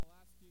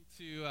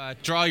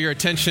Draw your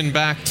attention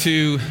back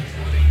to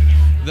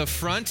the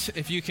front,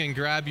 if you can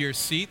grab your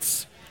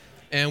seats,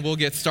 and we'll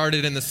get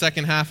started in the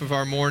second half of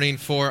our morning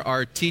for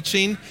our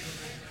teaching.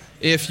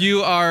 If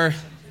you are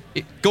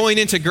going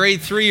into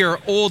grade 3 or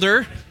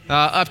older,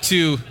 up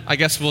to, I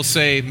guess we'll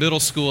say, middle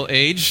school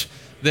age,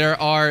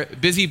 there are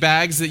busy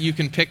bags that you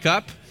can pick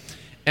up.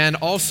 And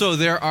also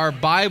there are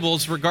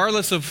Bibles,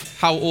 regardless of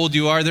how old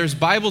you are, there's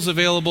Bibles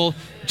available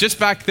just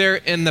back there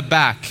in the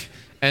back.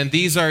 And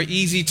these are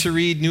easy to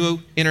read,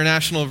 New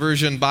International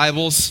Version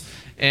Bibles.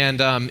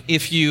 And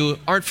if you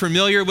aren't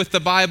familiar with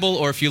the Bible,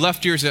 or if you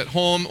left yours at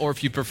home, or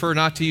if you prefer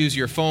not to use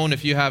your phone,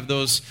 if you have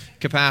those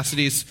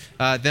capacities,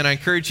 then I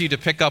encourage you to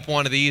pick up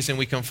one of these and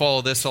we can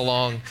follow this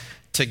along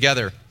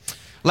together.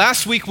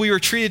 Last week we were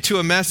treated to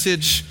a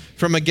message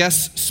from a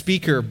guest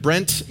speaker.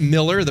 Brent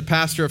Miller, the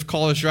pastor of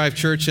College Drive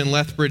Church in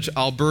Lethbridge,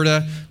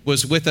 Alberta,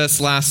 was with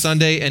us last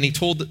Sunday, and he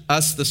told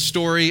us the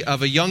story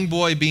of a young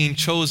boy being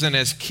chosen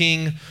as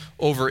king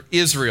over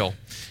Israel.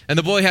 And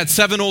the boy had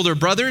 7 older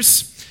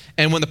brothers,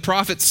 and when the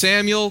prophet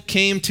Samuel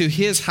came to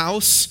his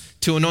house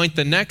to anoint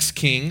the next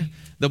king,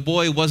 the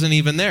boy wasn't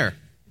even there.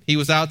 He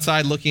was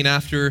outside looking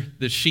after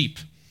the sheep.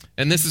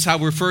 And this is how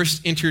we're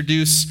first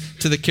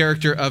introduced to the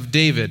character of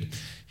David.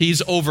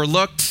 He's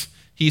overlooked,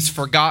 he's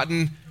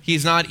forgotten,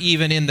 he's not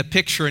even in the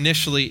picture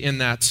initially in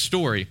that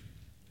story.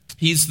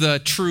 He's the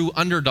true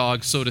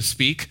underdog, so to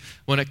speak,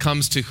 when it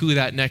comes to who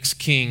that next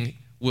king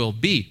will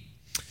be.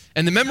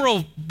 And the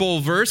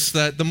memorable verse,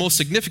 the most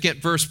significant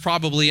verse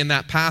probably in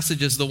that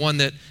passage, is the one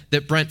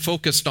that Brent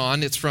focused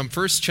on. It's from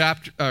 1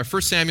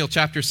 Samuel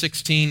chapter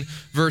 16,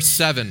 verse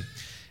 7.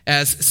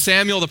 As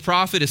Samuel the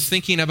prophet is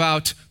thinking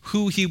about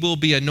who he will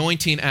be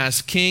anointing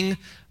as king,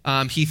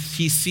 he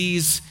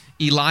sees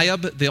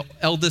Eliab, the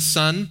eldest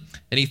son,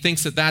 and he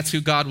thinks that that's who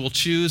God will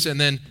choose,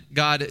 and then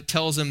God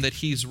tells him that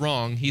he's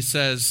wrong. He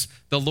says,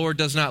 the Lord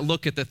does not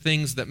look at the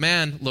things that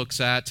man looks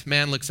at.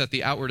 Man looks at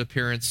the outward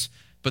appearance,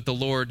 but the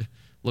Lord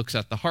looks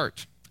at the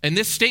heart. And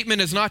this statement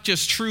is not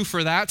just true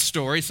for that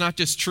story. It's not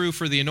just true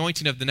for the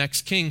anointing of the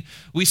next king.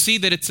 We see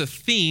that it's a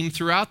theme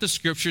throughout the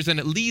scriptures, and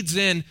it leads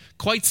in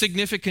quite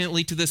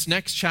significantly to this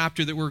next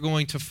chapter that we're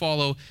going to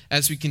follow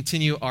as we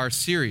continue our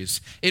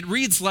series. It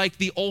reads like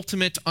the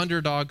ultimate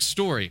underdog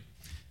story.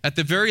 At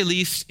the very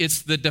least,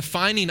 it's the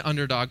defining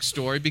underdog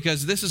story,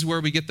 because this is where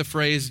we get the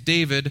phrase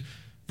David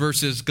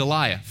versus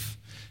Goliath.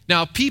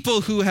 Now,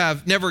 people who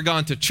have never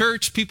gone to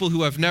church, people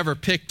who have never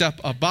picked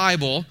up a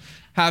Bible,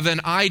 have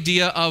an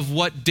idea of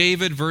what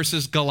David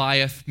versus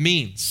Goliath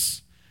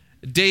means.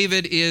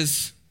 David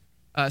is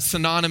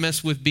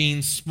synonymous with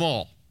being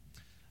small.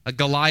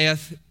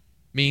 Goliath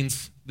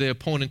means the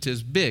opponent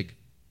is big.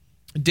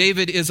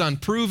 David is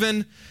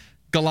unproven.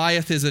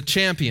 Goliath is a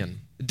champion.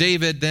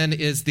 David then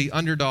is the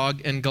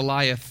underdog, and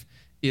Goliath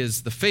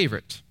is the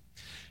favorite.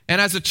 And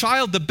as a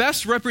child, the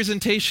best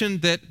representation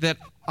that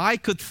I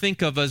could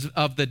think of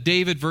of the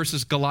David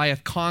versus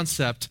Goliath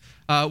concept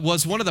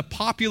was one of the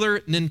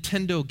popular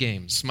Nintendo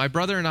games. My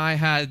brother and I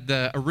had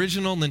the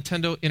original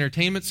Nintendo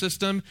Entertainment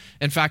System.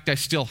 In fact, I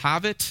still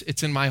have it.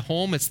 It's in my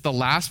home. It's the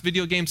last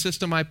video game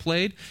system I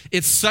played.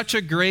 It's such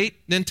a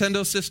great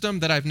Nintendo system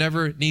that I've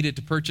never needed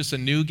to purchase a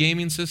new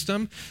gaming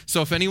system.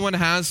 So if anyone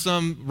has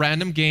some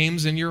random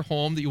games in your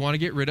home that you want to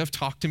get rid of,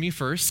 talk to me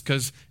first,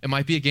 because it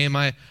might be a game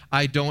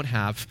I don't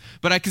have.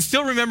 But I can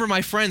still remember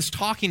my friends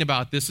talking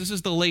about this. This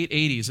is the late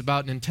 80s,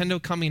 about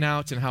Nintendo coming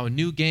out and how a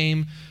new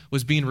game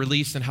was being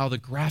released and how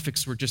the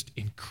graphics were just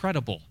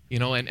incredible,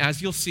 and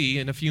as you'll see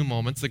in a few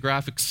moments, the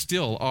graphics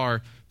still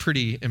are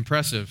pretty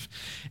impressive.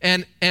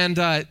 And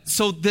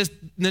so this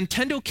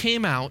Nintendo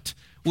came out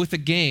with a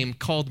game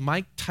called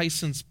Mike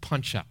Tyson's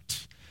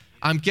Punch-Out.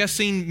 I'm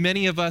guessing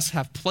many of us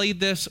have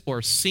played this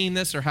or seen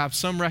this or have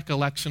some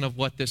recollection of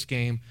what this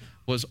game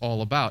was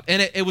all about.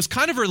 And it was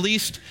kind of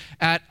released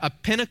at a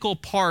pinnacle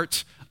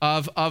part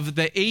of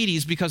the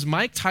 80s because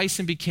Mike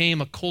Tyson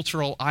became a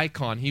cultural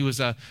icon. He was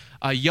a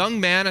young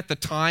man at the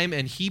time,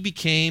 and he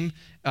became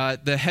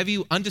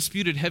the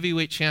undisputed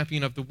heavyweight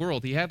champion of the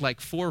world. He had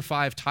like 4 or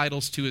 5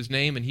 titles to his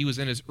name, and he was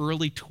in his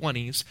early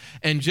 20s.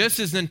 And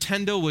just as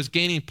Nintendo was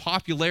gaining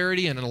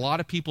popularity and in a lot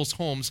of people's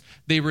homes,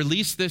 they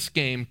released this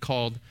game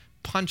called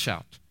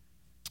Punch-Out.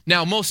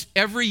 Now, most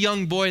every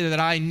young boy that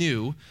I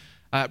knew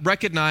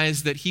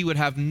recognized that he would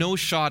have no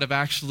shot of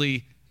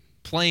actually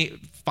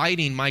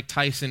fighting Mike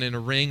Tyson in a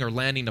ring or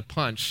landing a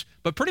punch.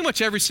 But pretty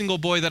much every single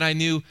boy that I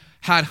knew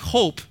had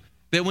hope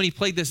that when he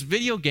played this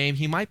video game,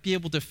 he might be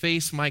able to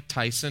face Mike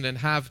Tyson and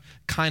have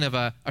kind of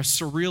a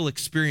surreal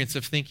experience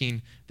of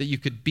thinking that you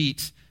could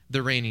beat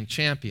the reigning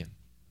champion.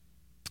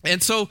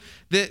 And so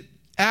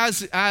as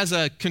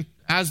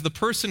the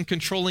person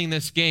controlling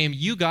this game,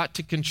 you got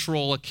to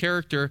control a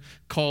character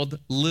called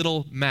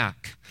Little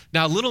Mac.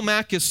 Now, Little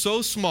Mac is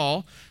so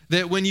small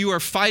that when you are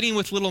fighting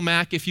with Little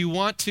Mac, if you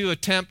want to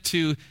attempt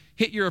to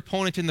hit your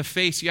opponent in the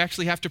face, you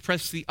actually have to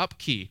press the up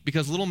key,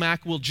 because Little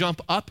Mac will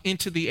jump up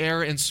into the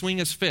air and swing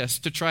his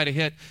fist to try to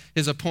hit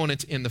his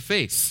opponent in the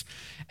face.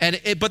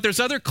 But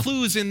there's other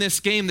clues in this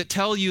game that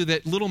tell you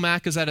that Little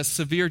Mac is at a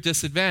severe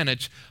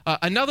disadvantage.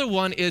 Another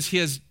one is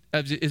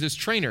is his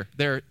trainer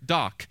there,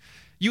 Doc.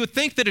 You would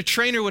think that a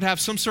trainer would have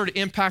some sort of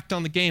impact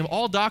on the game.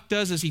 All Doc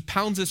does is he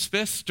pounds his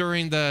fists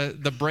during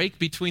the break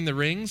between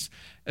the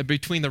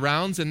between the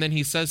rounds, and then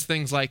he says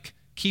things like,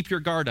 keep your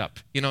guard up.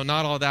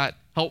 Not all that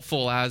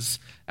helpful as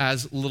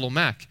Little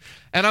Mac.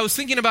 And I was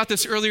thinking about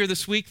this earlier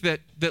this week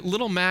that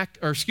Little Mac,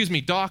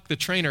 Doc, the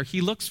trainer,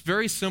 he looks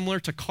very similar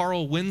to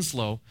Carl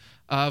Winslow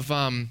of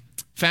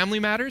Family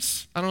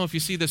Matters. I don't know if you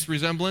see this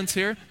resemblance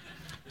here.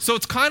 So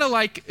it's kind of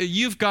like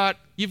you've got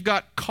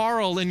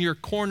Carl in your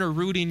corner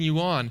rooting you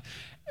on.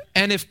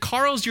 And if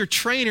Carl's your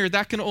trainer,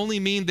 that can only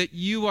mean that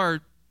you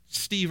are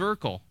Steve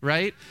Urkel,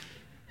 right?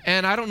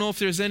 And I don't know if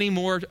there's any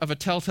more of a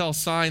telltale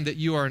sign that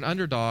you are an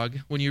underdog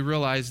when you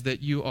realize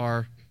that you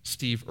are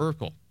Steve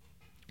Urkel.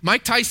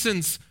 Mike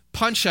Tyson's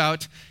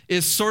Punch-Out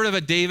is sort of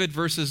a David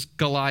versus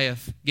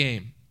Goliath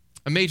game.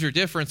 A major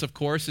difference, of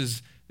course,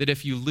 is that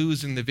if you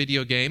lose in the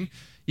video game,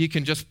 you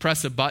can just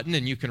press a button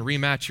and you can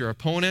rematch your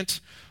opponent,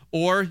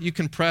 or you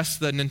can press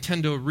the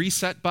Nintendo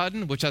reset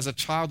button, which as a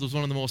child was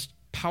one of the most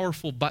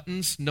powerful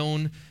buttons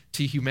known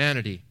to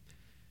humanity.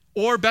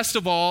 Or best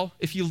of all,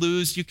 if you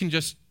lose, you can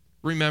just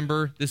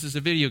remember this is a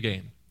video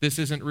game. This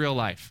isn't real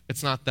life.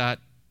 It's not that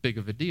big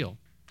of a deal.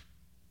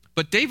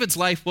 But David's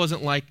life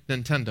wasn't like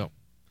Nintendo.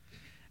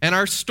 And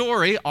our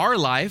story, our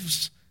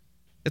lives,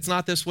 it's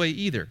not this way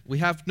either. We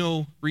have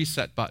no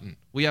reset button.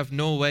 We have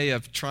no way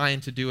of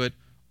trying to do it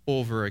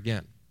over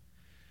again.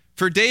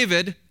 For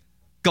David,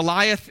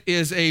 Goliath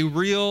is a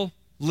real,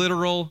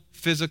 literal,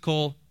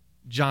 physical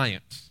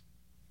giant.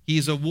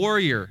 He's a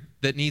warrior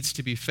that needs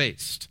to be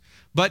faced.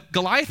 But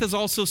Goliath is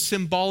also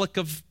symbolic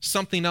of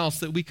something else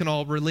that we can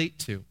all relate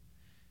to.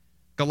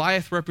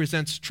 Goliath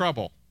represents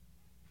trouble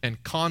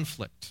and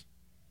conflict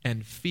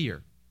and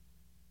fear.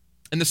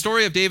 And the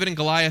story of David and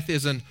Goliath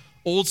is an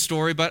old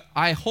story, but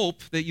I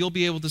hope that you'll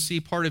be able to see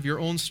part of your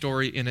own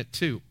story in it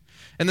too.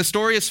 And the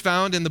story is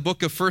found in the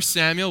book of 1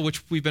 Samuel,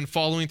 which we've been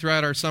following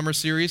throughout our summer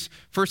series.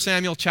 1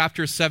 Samuel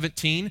chapter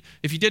 17.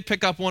 If you did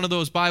pick up one of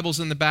those Bibles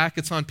in the back,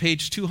 it's on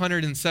page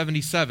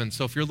 277.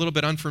 So if you're a little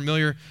bit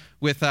unfamiliar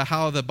with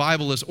how the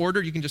Bible is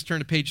ordered, you can just turn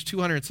to page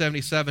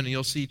 277 and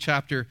you'll see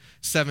chapter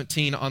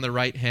 17 on the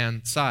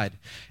right-hand side.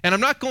 And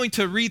I'm not going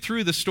to read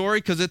through the story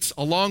because it's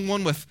a long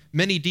one with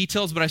many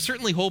details, but I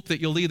certainly hope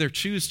that you'll either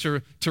choose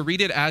to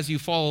read it as you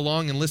follow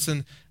along and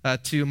listen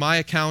to my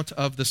account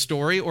of the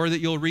story, or that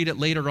you'll read it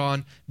later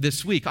on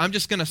this week. I'm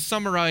just going to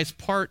summarize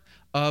part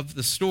of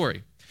the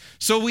story.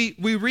 So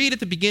we read at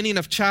the beginning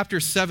of chapter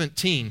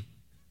 17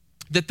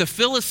 that the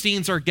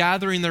Philistines are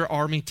gathering their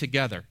army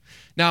together.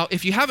 Now,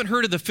 if you haven't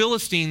heard of the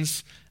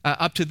Philistines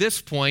up to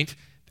this point,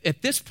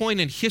 at this point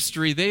in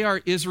history, they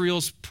are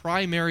Israel's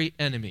primary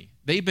enemy.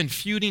 They've been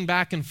feuding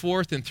back and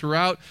forth, and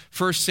throughout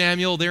 1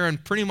 Samuel, they're in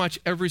pretty much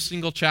every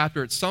single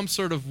chapter. It's some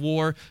sort of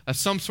war,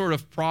 some sort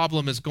of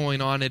problem is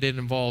going on, and it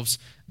involves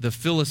the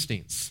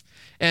Philistines.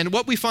 And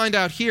what we find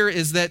out here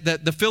is that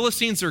the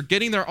Philistines are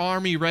getting their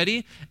army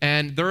ready,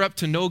 and they're up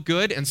to no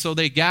good, and so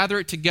they gather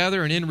it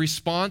together, and in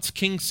response,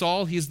 King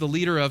Saul, he's the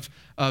leader of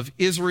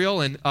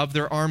Israel and of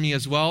their army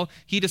as well,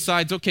 he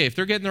decides, okay, if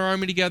they're getting their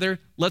army together,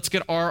 let's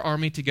get our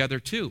army together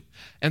too.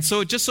 And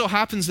so it just so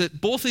happens that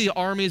both of the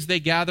armies, they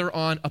gather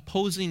on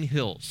opposing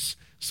hills.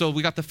 So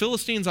we got the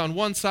Philistines on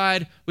one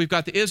side, we've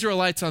got the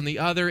Israelites on the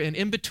other, and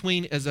in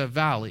between is a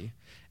valley.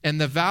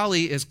 And the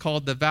valley is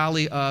called the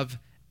Valley of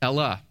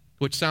Elah,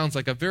 which sounds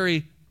like a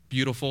very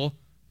beautiful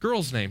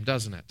girl's name,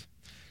 doesn't it?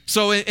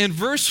 So in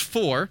verse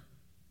 4,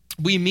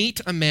 we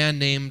meet a man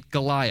named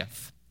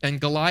Goliath.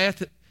 And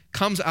Goliath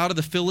comes out of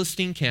the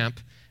Philistine camp,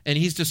 and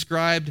he's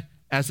described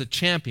as a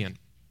champion.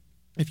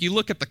 If you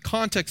look at the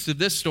context of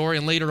this story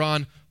and later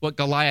on what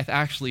Goliath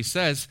actually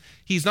says,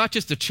 he's not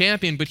just a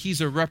champion, but he's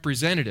a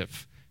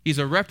representative. He's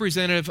a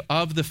representative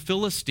of the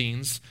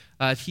Philistines.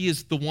 He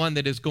is the one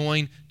that is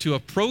going to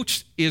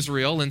approach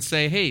Israel and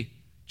say, hey,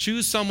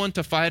 choose someone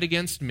to fight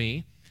against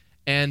me,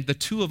 and the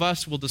two of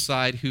us will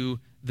decide who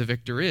the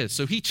victor is.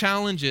 So he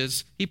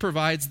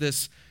provides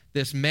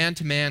this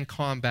man-to-man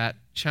combat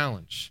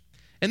challenge.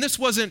 And this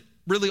wasn't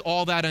really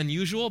all that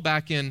unusual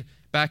back in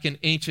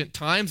ancient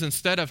times.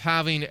 Instead of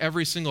having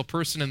every single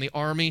person in the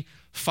army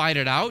fight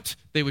it out,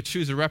 they would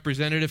choose a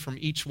representative from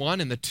each one,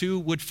 and the two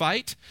would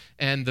fight.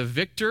 And the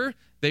victor,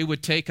 they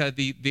would take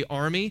the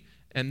army,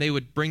 and they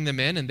would bring them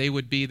in, and they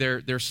would be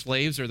their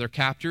slaves or their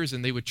captors,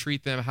 and they would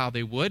treat them how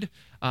they would.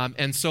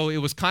 And so it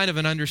was kind of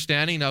an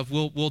understanding of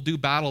we'll do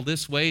battle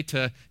this way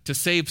to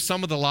save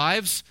some of the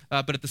lives,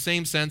 but at the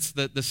same sense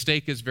that the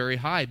stake is very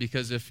high,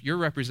 because if your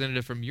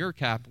representative from your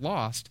camp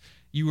lost,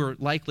 you were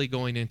likely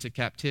going into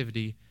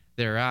captivity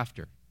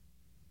thereafter.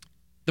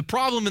 The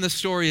problem in the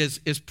story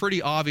is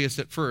pretty obvious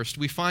at first.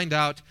 We find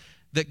out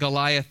that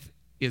Goliath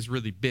is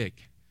really big.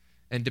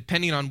 And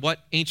depending on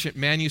what ancient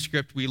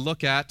manuscript we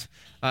look at,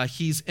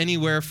 he's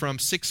anywhere from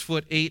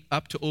 6'8"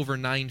 up to over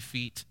 9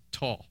 feet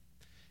tall.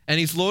 And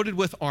he's loaded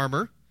with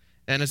armor.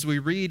 And as we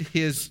read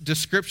his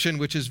description,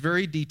 which is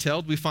very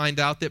detailed, we find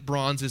out that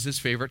bronze is his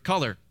favorite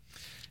color.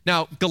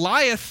 Now,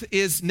 Goliath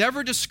is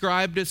never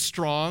described as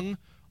strong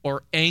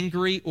or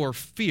angry or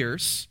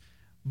fierce,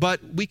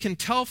 but we can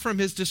tell from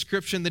his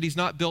description that he's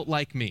not built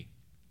like me.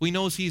 We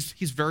know he's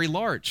very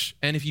large.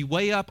 And if you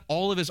weigh up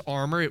all of his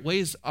armor, it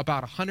weighs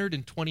about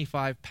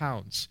 125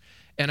 pounds.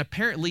 And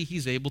apparently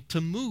he's able to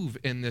move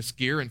in this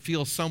gear and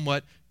feel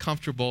somewhat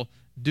comfortable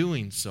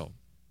doing so.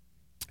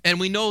 And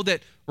we know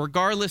that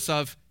regardless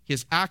of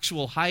his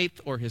actual height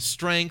or his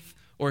strength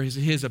or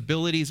his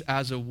abilities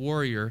as a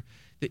warrior,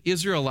 the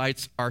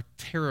Israelites are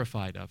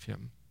terrified of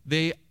him.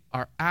 They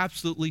are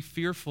absolutely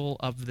fearful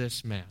of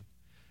this man.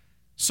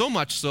 So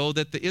much so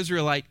that the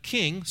Israelite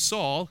king,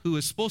 Saul, who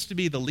is supposed to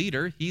be the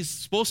leader, he's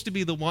supposed to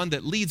be the one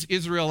that leads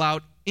Israel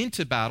out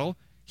into battle,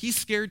 he's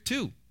scared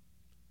too.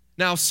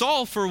 Now,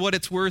 Saul, for what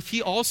it's worth,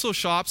 he also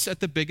shops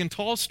at the Big and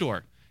Tall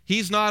store.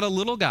 He's not a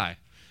little guy.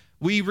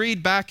 We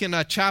read back in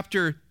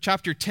chapter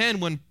 10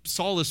 when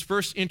Saul is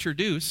first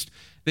introduced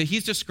that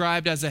he's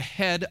described as a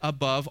head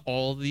above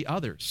all the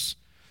others.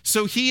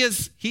 So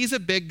he's a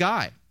big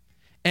guy.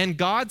 And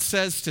God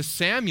says to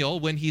Samuel,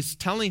 when he's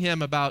telling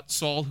him about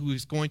Saul, who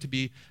is going to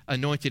be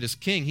anointed as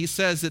king, he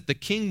says that the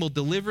king will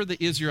deliver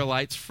the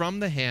Israelites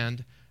from the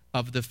hand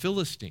of the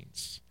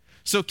Philistines.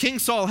 So King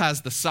Saul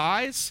has the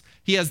size,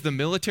 he has the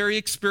military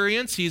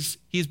experience, he's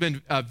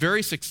been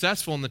very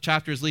successful in the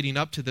chapters leading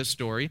up to this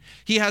story.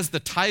 He has the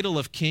title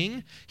of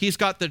king, he's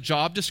got the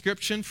job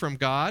description from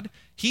God,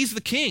 he's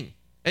the king.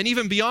 And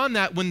even beyond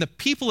that, when the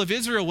people of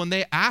Israel, when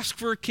they ask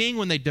for a king,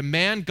 when they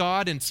demand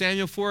God and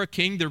Samuel for a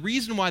king, the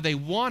reason why they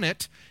want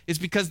it is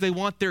because they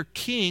want their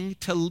king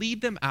to lead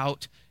them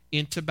out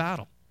into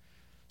battle.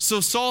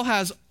 So Saul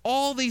has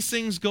all these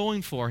things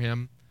going for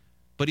him,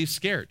 but he's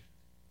scared.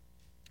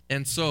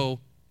 And so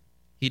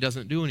he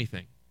doesn't do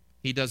anything.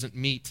 He doesn't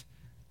meet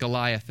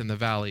Goliath in the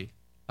Valley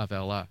of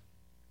Elah.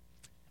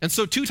 And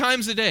so 2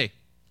 times a day,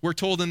 we're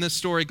told in this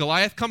story,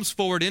 Goliath comes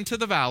forward into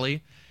the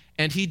valley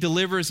and he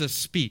delivers a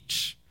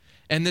speech.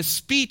 And this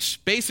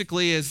speech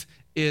basically is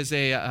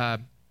a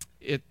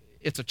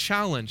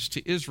challenge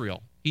to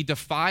Israel. He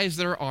defies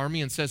their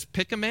army and says,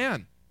 pick a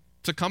man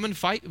to come and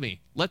fight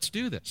me. Let's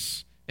do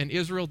this. And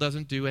Israel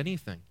doesn't do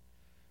anything.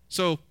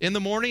 So in the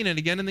morning and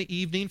again in the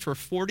evening for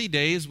 40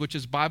 days, which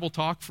is Bible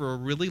talk for a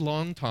really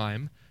long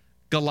time,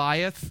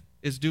 Goliath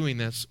is doing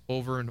this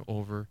over and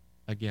over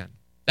again.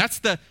 That's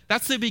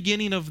the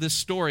beginning of this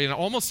story, and it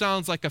almost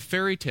sounds like a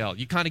fairy tale.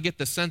 You kind of get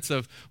the sense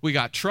of, we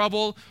got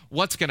trouble,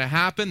 what's going to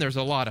happen? There's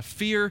a lot of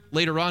fear.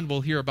 Later on,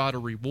 we'll hear about a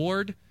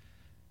reward.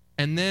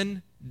 And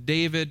then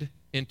David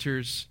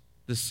enters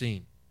the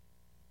scene.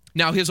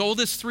 Now, his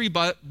oldest 3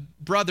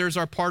 brothers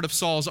are part of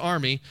Saul's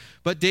army,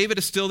 but David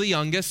is still the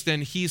youngest,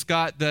 and he's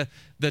got the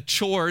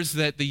chores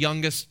that the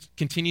youngest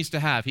continues to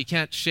have. He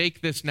can't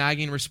shake this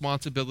nagging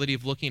responsibility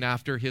of looking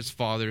after his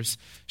father's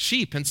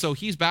sheep. And so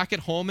he's back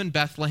at home in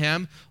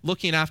Bethlehem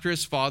looking after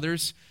his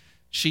father's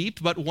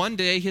sheep, but one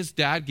day his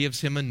dad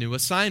gives him a new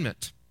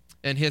assignment.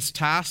 And his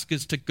task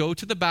is to go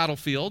to the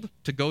battlefield,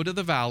 to go to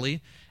the valley,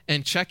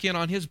 and check in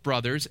on his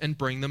brothers and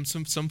bring them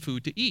some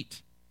food to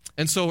eat.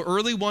 And so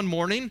early one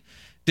morning,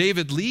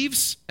 David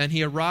leaves, and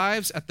he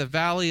arrives at the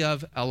Valley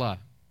of Elah.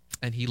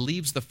 And he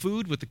leaves the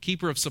food with the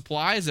keeper of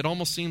supplies. It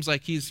almost seems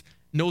like he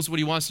knows what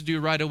he wants to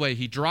do right away.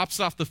 He drops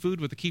off the food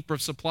with the keeper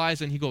of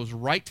supplies, and he goes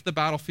right to the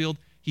battlefield.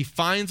 He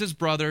finds his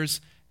brothers,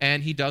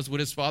 and he does what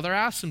his father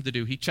asks him to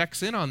do. He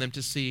checks in on them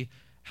to see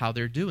how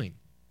they're doing.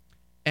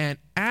 And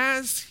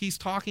as he's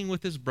talking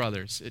with his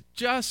brothers, it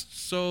just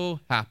so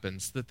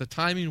happens that the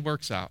timing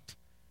works out,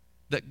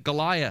 that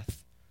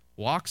Goliath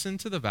walks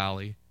into the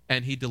valley,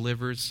 and he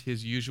delivers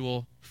his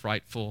usual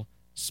frightful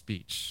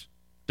speech,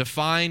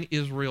 defying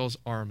Israel's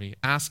army,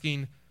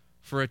 asking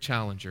for a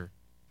challenger.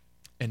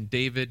 And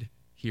David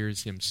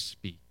hears him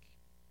speak.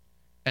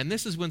 And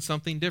this is when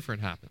something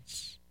different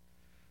happens.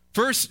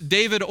 First,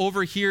 David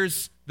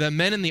overhears the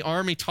men in the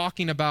army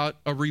talking about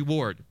a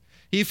reward.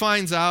 He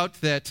finds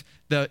out that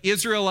the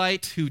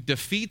Israelite who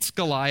defeats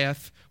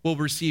Goliath will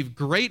receive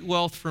great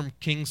wealth from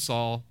King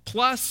Saul,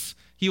 plus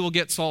he will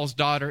get Saul's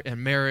daughter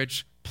in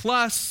marriage,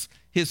 plus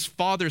his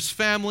father's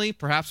family,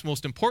 perhaps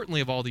most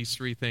importantly of all these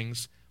 3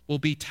 things, will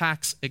be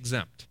tax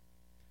exempt.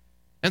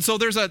 And so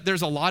there's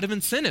a lot of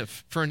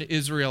incentive for an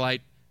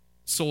Israelite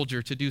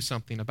soldier to do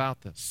something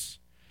about this.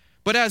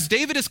 But as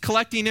David is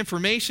collecting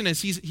information,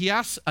 as he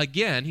asks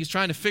again, he's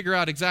trying to figure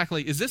out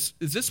exactly, is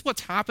this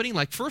what's happening?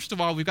 Like, first of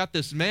all, we've got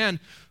this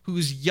man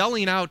who's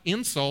yelling out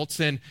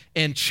insults and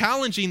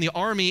challenging the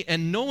army,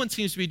 and no one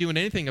seems to be doing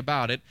anything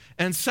about it.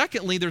 And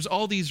secondly, there's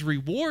all these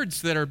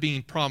rewards that are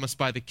being promised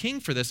by the king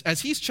for this.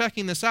 As he's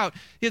checking this out,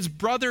 his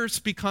brothers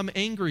become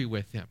angry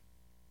with him.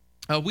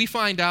 We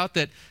find out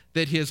that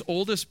his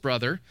oldest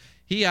brother,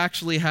 he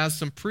actually has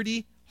some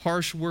pretty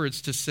harsh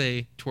words to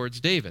say towards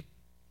David.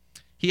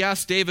 He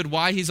asks David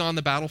why he's on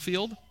the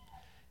battlefield,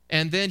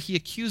 and then he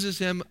accuses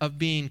him of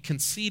being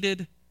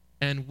conceited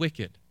and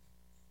wicked.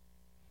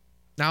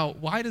 Now,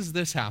 why does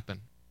this happen?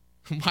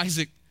 Why is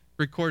it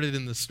recorded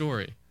in the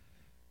story?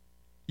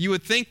 You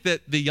would think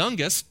that the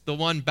youngest, the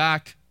one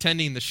back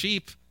tending the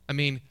sheep,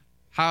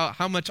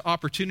 how much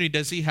opportunity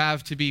does he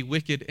have to be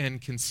wicked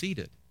and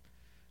conceited?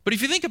 But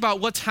if you think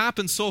about what's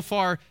happened so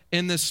far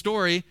in this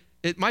story,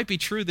 it might be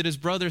true that his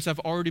brothers have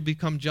already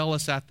become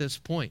jealous at this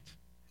point.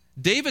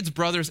 David's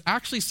brothers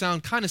actually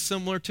sound kind of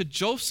similar to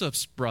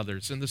Joseph's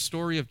brothers in the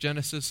story of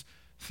Genesis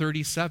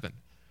 37,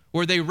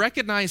 where they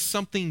recognize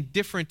something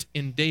different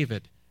in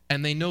David,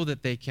 and they know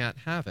that they can't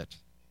have it.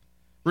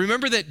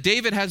 Remember that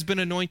David has been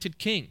anointed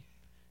king.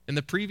 In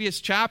the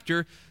previous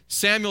chapter,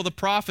 Samuel the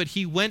prophet,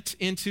 he went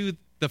into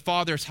the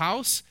father's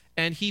house,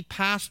 and he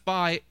passed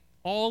by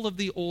all of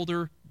the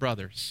older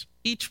brothers.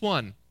 Each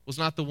one was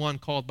not the one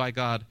called by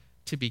God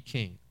to be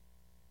king.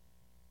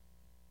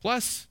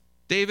 Plus,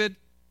 David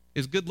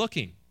is good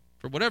looking.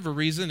 For whatever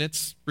reason,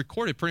 it's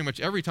recorded pretty much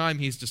every time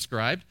he's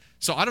described.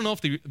 So I don't know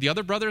if the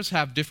other brothers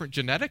have different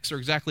genetics or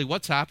exactly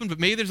what's happened, but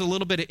maybe there's a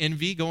little bit of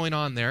envy going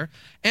on there.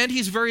 And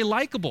he's very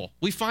likable.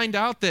 We find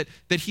out that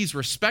he's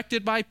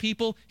respected by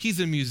people. He's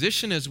a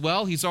musician as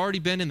well. He's already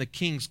been in the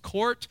king's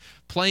court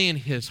playing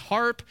his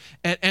harp.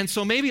 And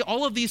so maybe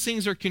all of these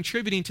things are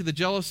contributing to the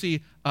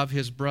jealousy of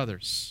his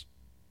brothers.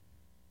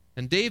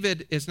 And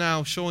David is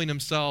now showing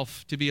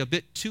himself to be a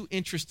bit too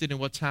interested in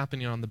what's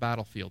happening on the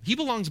battlefield. He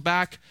belongs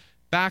back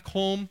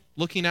home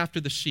looking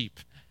after the sheep,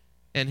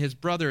 and his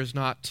brother is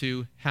not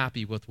too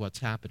happy with what's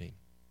happening.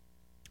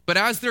 But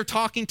as they're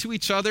talking to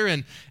each other,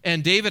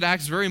 and David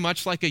acts very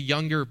much like a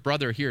younger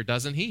brother here,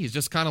 doesn't he? He's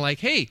just kind of like,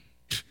 hey,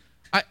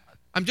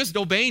 I'm just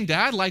obeying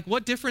Dad. Like,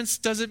 what difference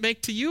does it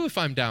make to you if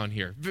I'm down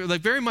here?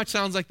 Like, very much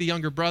sounds like the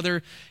younger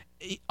brother.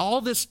 All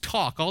this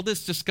talk, all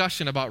this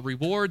discussion about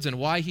rewards and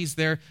why he's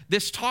there,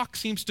 this talk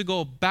seems to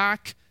go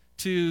back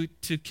to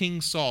King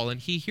Saul,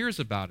 and he hears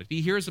about it. He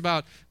hears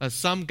about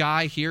some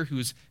guy here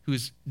who's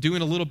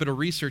doing a little bit of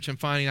research and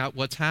finding out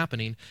what's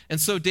happening.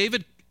 And so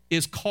David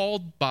is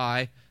called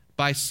by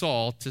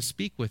Saul to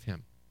speak with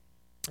him.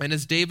 And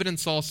as David and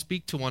Saul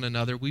speak to one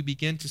another, we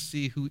begin to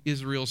see who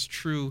Israel's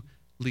true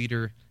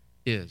leader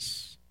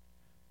is.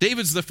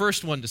 David's the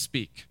first one to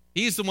speak.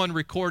 He's the one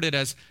recorded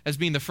as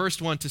being the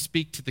first one to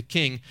speak to the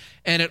king.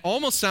 And it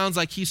almost sounds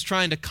like he's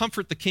trying to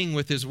comfort the king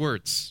with his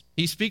words.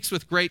 He speaks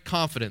with great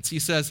confidence. He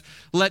says,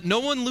 "Let no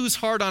one lose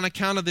heart on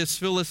account of this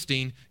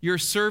Philistine. Your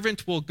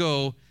servant will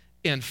go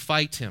and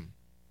fight him."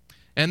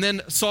 And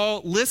then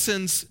Saul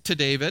listens to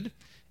David,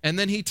 and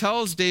then he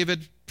tells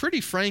David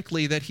pretty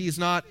frankly that he's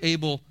not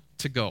able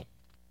to go.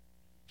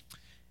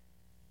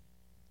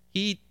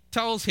 He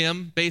tells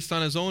him, based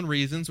on his own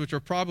reasons, which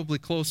are probably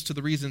close to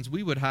the reasons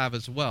we would have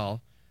as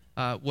well,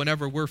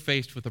 whenever we're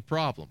faced with a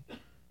problem.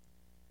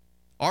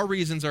 Our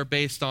reasons are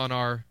based on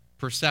our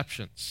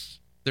perceptions.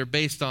 They're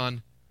based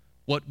on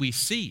what we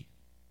see.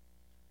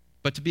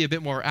 But to be a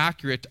bit more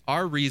accurate,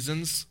 our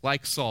reasons,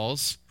 like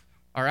Saul's,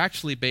 are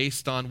actually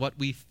based on what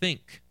we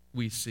think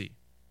we see.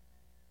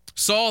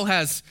 Saul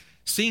has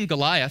seen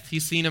Goliath.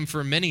 He's seen him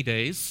for many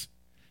days.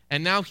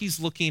 And now he's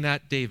looking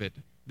at David,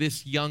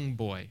 this young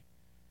boy.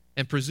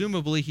 And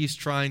presumably he's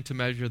trying to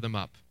measure them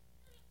up.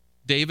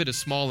 David is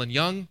small and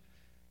young.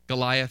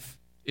 Goliath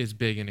is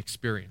big and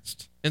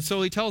experienced. And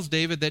so he tells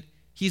David that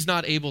he's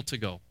not able to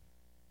go.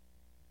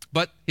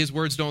 But his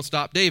words don't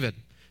stop David.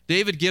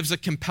 David gives a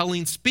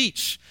compelling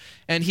speech,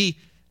 and he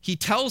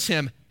tells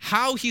him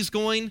how he's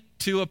going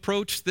to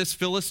approach this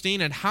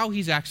Philistine and how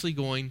he's actually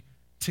going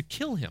to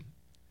kill him.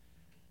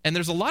 And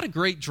there's a lot of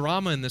great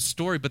drama in this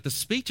story, but the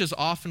speeches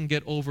often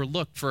get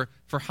overlooked for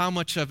how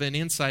much of an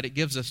insight it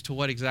gives us to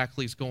what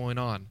exactly is going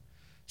on.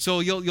 So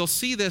you'll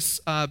see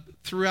this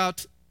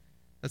throughout.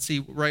 Let's see,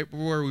 right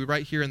where we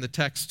right here in the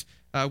text.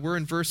 We're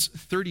in verse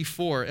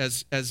 34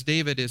 as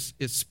David is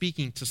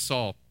speaking to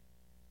Saul.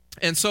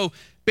 And so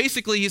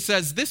basically he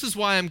says, this is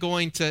why I'm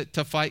going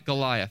to fight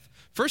Goliath.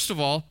 First of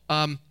all,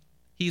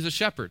 he's a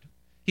shepherd.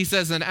 He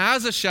says, and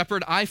as a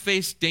shepherd, I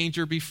faced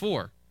danger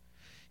before.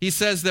 He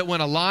says that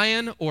when a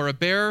lion or a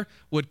bear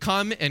would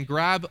come and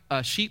grab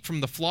a sheep from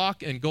the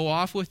flock and go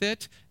off with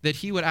it, that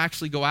he would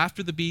actually go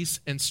after the beast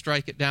and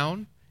strike it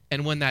down.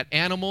 And when that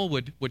animal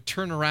would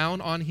turn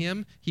around on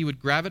him, he would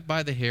grab it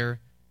by the hair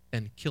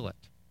and kill it.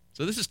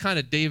 So this is kind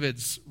of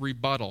David's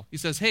rebuttal. He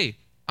says, hey,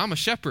 I'm a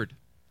shepherd.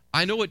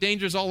 I know what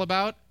danger is all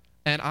about,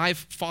 and I've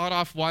fought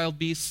off wild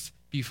beasts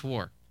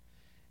before.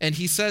 And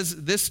he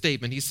says this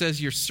statement. He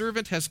says, your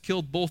servant has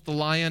killed both the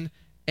lion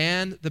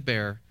and the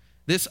bear.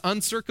 This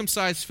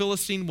uncircumcised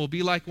Philistine will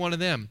be like one of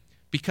them,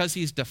 because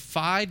he's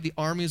defied the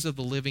armies of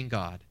the living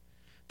God.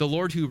 The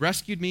Lord who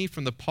rescued me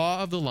from the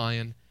paw of the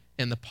lion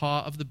and the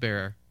paw of the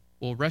bear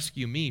will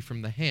rescue me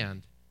from the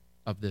hand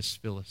of this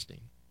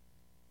Philistine.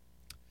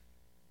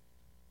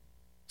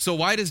 So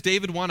why does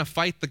David want to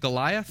fight the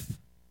Goliath?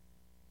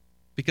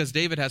 Because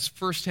David has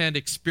firsthand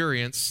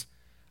experience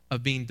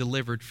of being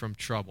delivered from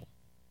trouble.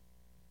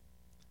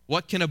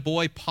 What can a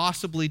boy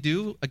possibly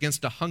do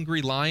against a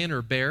hungry lion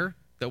or bear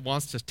that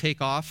wants to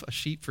take off a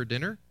sheep for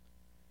dinner?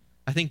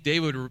 I think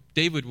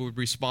David would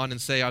respond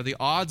and say, are the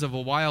odds of a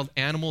wild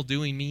animal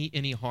doing me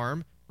any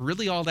harm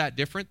really all that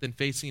different than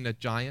facing a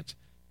giant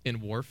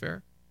in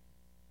warfare?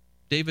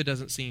 David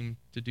doesn't seem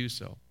to do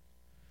so.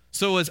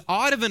 So as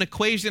odd of an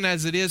equation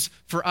as it is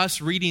for us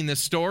reading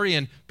this story,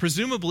 and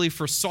presumably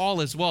for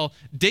Saul as well,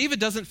 David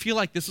doesn't feel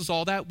like this is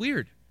all that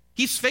weird.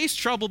 He's faced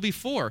trouble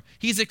before.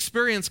 He's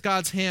experienced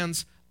God's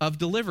hands of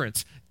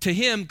deliverance. To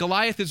him,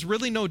 Goliath is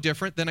really no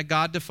different than a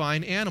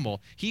God-defying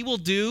animal. He will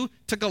do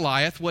to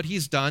Goliath what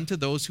he's done to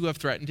those who have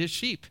threatened his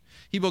sheep.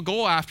 He will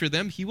go after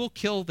them, he will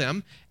kill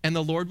them, and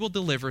the Lord will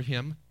deliver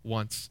him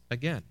once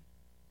again.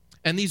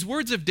 And these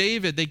words of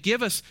David, they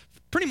give us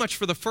pretty much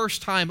for the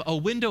first time a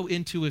window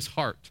into his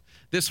heart.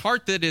 This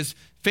heart that is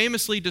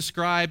famously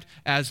described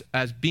as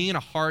being a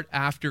heart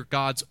after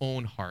God's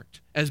own heart,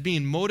 as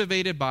being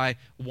motivated by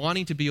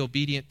wanting to be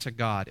obedient to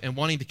God and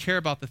wanting to care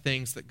about the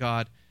things that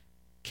God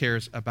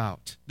cares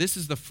about. This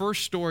is the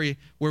first story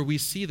where we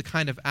see the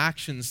kind of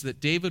actions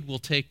that David will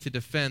take to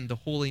defend the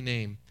holy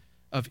name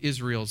of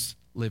Israel's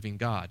living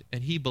God.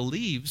 And he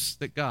believes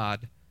that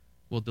God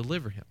will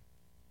deliver him.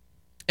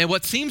 And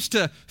what seems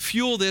to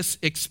fuel this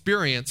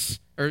experience,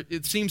 or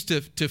it seems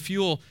to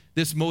fuel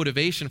this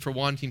motivation for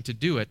wanting to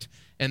do it,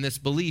 and this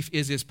belief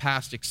is his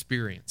past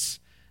experience.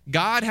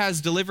 God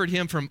has delivered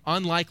him from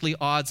unlikely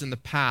odds in the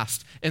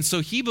past, and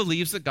so he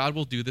believes that God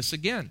will do this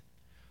again.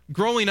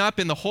 Growing up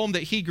in the home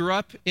that he grew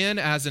up in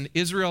as an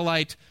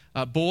Israelite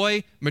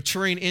boy,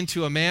 maturing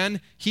into a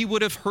man, he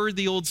would have heard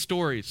the old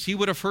stories. He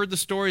would have heard the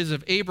stories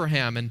of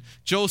Abraham and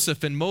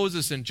Joseph and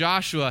Moses and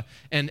Joshua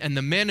and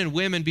the men and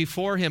women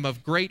before him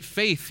of great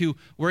faith who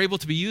were able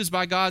to be used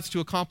by God to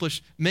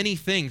accomplish many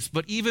things.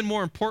 But even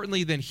more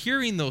importantly than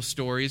hearing those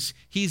stories,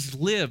 he's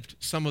lived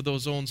some of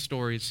those own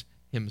stories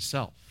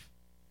himself.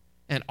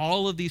 And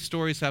all of these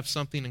stories have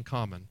something in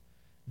common.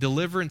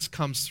 Deliverance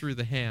comes through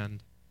the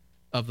hand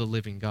of the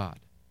living God.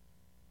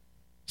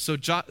 So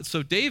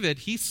David,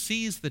 he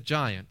sees the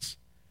giant,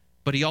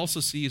 but he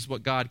also sees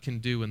what God can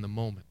do in the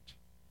moment.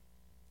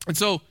 And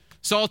so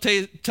Saul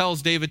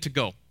tells David to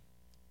go.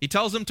 He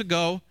tells him to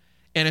go,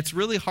 and it's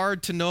really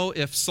hard to know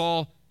if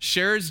Saul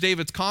shares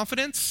David's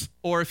confidence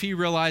or if he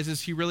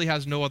realizes he really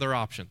has no other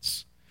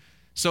options.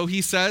 So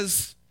he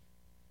says,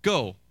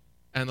 "Go,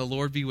 and the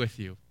Lord be with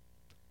you."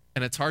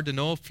 And it's hard to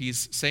know if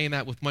he's saying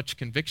that with much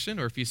conviction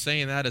or if he's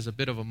saying that as a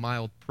bit of a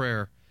mild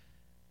prayer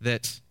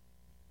that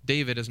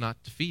David is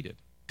not defeated.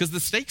 Because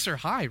the stakes are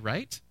high,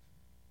 right?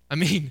 I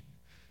mean,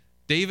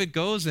 David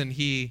goes and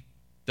he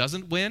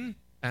doesn't win,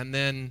 and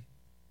then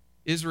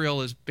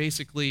Israel is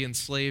basically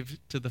enslaved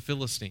to the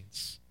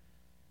Philistines.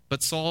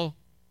 But Saul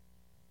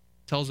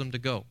tells him to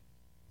go.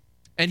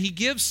 And he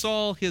gives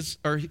Saul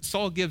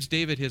gives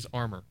David his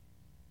armor,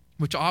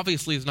 which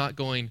obviously is not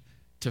going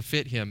to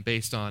fit him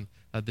based on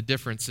the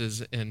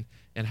differences in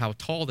how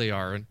tall they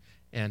are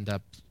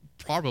and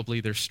probably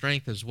their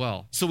strength as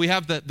well. So we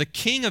have the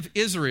king of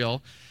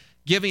Israel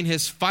giving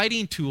his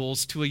fighting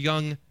tools to a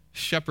young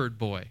shepherd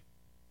boy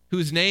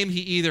whose name he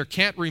either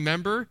can't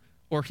remember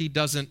or he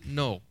doesn't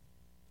know.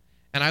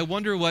 And I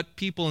wonder what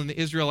people in the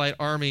Israelite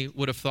army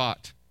would have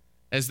thought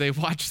as they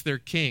watched their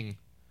king,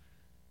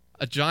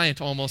 a giant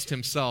almost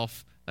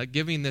himself,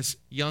 giving this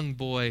young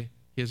boy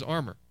his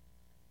armor.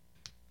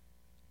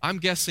 I'm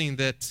guessing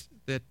that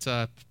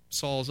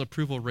Saul's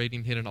approval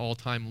rating hit an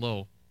all-time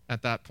low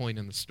at that point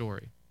in the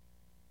story.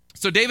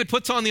 So David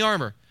puts on the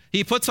armor.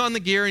 He puts on the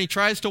gear and he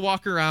tries to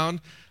walk around,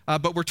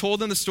 but we're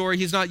told in the story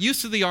he's not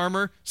used to the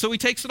armor, so he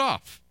takes it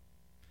off.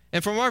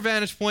 And from our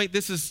vantage point,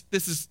 this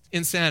is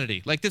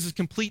insanity. Like, this is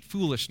complete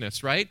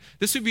foolishness, right?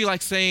 This would be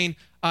like saying,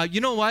 you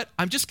know what?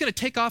 I'm just going to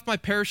take off my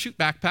parachute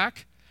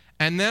backpack,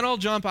 and then I'll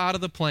jump out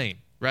of the plane,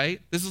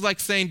 right? This is like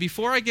saying,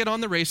 before I get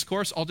on the race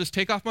course, I'll just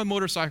take off my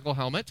motorcycle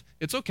helmet.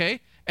 It's okay.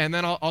 And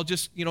then I'll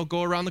just,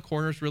 go around the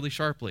corners really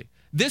sharply.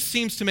 This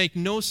seems to make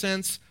no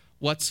sense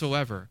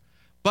whatsoever.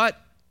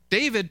 But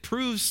David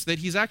proves that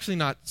he's actually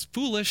not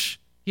foolish.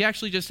 He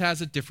actually just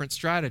has a different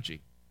strategy.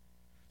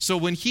 So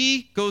when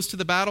he goes to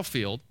the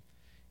battlefield,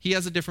 he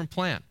has a different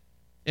plan.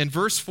 In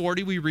verse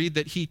 40, we read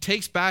that he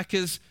takes back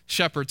his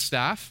shepherd's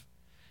staff,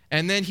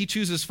 and then he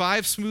chooses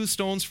 5 smooth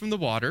stones from the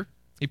water.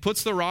 He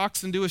puts the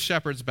rocks into his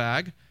shepherd's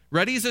bag,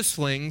 readies his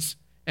slings,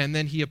 and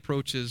then he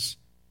approaches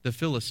the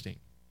Philistine.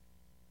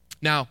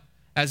 Now,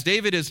 as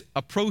David is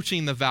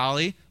approaching the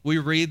valley, we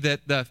read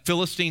that the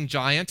Philistine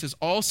giant is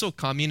also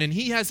coming, and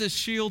he has his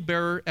shield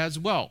bearer as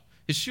well.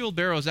 His shield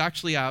bearer is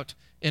actually out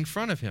in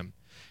front of him.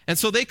 And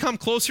so they come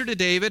closer to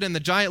David, and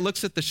the giant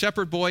looks at the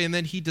shepherd boy, and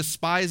then he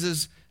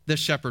despises the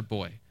shepherd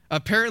boy.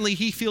 Apparently,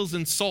 he feels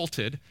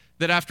insulted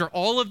that after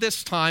all of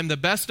this time, the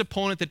best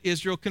opponent that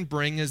Israel can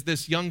bring is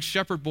this young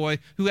shepherd boy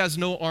who has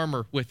no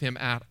armor with him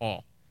at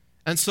all.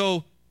 And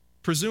so,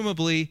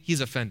 presumably,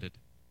 he's offended,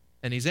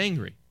 and he's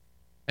angry.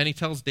 And he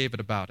tells David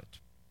about it.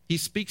 He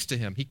speaks to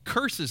him. He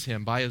curses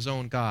him by his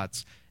own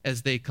gods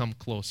as they come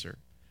closer.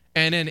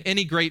 And in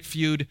any great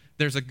feud,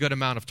 there's a good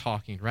amount of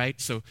talking, right?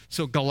 So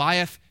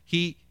Goliath,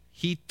 he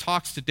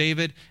talks to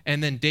David,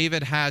 and then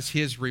David has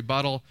his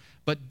rebuttal.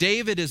 But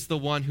David is the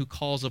one who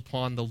calls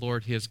upon the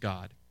Lord his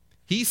God.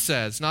 He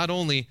says, not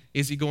only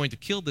is he going to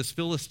kill this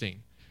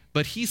Philistine,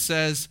 but he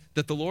says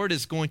that the Lord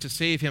is going to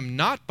save him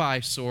not by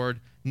sword,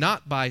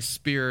 not by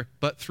spear,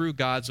 but through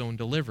God's own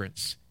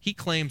deliverance. He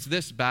claims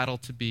this battle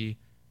to be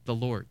the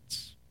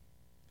Lord's.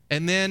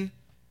 And then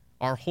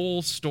our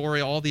whole story,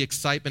 all the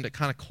excitement, it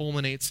kind of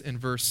culminates in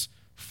verse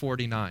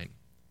 49.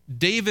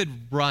 David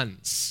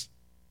runs,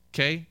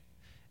 okay?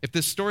 If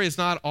this story is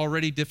not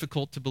already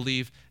difficult to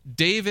believe,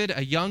 David,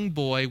 a young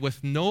boy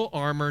with no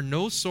armor,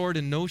 no sword,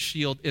 and no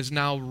shield, is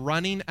now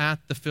running at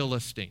the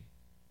Philistine.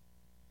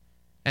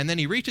 And then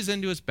he reaches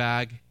into his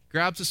bag,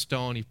 grabs a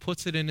stone, he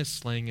puts it in his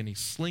sling, and he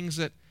slings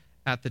it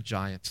at the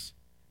giant.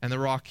 And the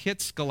rock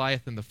hits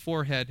Goliath in the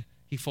forehead.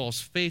 He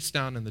falls face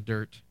down in the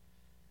dirt.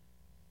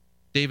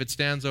 David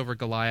stands over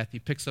Goliath. He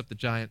picks up the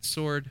giant's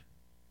sword.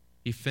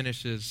 He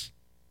finishes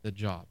the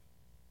job.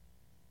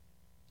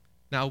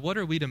 Now, what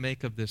are we to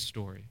make of this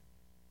story?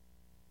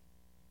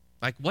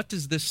 Like, what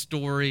does this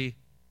story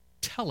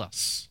tell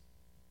us?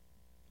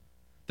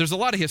 There's a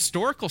lot of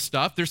historical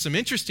stuff. There's some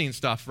interesting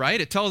stuff,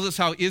 right? It tells us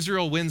how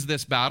Israel wins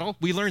this battle.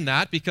 We learned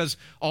that because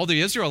all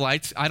the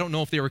Israelites, I don't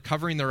know if they were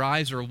covering their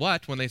eyes or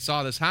what when they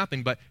saw this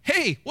happen, but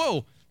hey,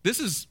 whoa, this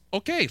is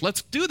okay,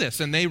 let's do this.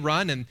 And they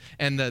run,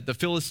 and the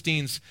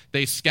Philistines,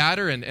 they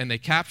scatter, and they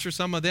capture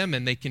some of them,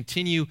 and they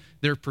continue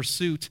their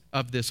pursuit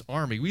of this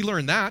army. We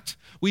learn that.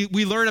 We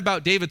learn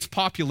about David's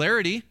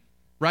popularity,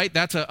 right?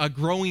 That's a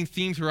growing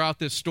theme throughout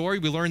this story.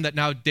 We learn that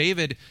now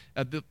David,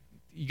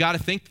 you got to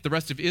think that the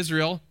rest of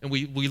Israel, and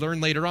we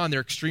learn later on, they're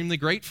extremely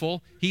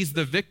grateful. He's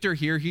the victor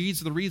here.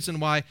 He's the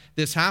reason why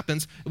this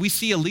happens. We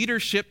see a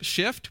leadership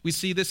shift. We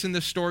see this in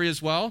this story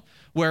as well,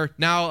 where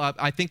now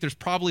I think there's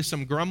probably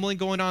some grumbling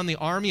going on in the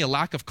army, a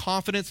lack of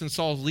confidence in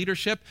Saul's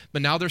leadership,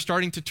 but now they're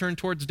starting to turn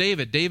towards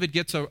David. David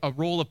gets a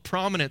role of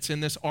prominence in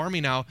this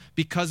army now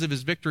because of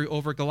his victory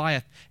over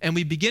Goliath. And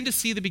we begin to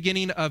see the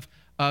beginning of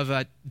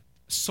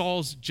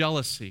Saul's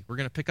jealousy. We're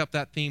going to pick up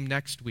that theme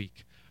next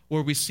week,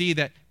 where we see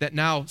that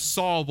now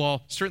Saul,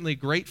 while certainly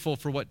grateful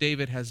for what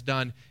David has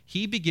done,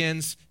 he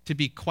begins to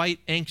be quite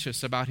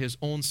anxious about his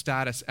own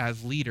status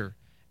as leader,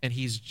 and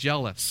he's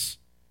jealous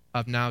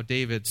of now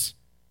David's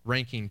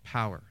ranking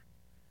power.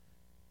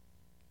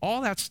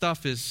 All that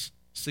stuff is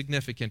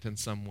significant in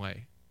some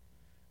way,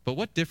 but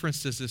what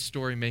difference does this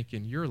story make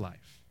in your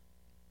life?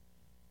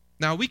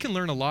 Now, we can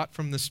learn a lot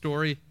from this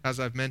story, as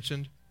I've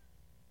mentioned,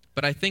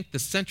 but I think the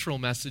central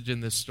message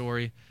in this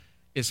story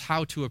is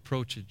how to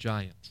approach a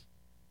giant.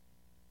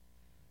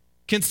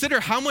 Consider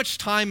how much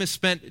time is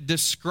spent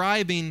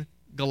describing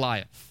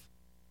Goliath.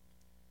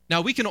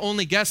 Now, we can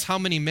only guess how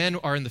many men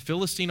are in the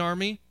Philistine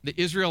army, the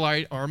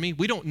Israelite army.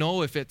 We don't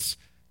know if it's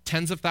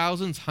tens of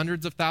thousands,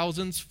 hundreds of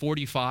thousands,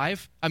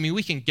 45. I mean,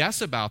 we can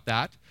guess about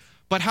that.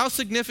 But how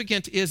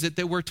significant is it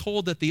that we're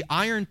told that the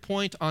iron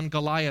point on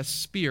Goliath's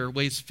spear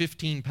weighs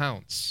 15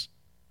 pounds?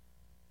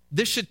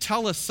 This should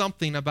tell us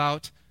something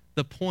about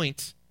the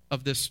point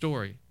of this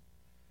story.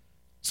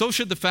 So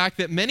should the fact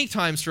that many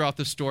times throughout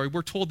the story,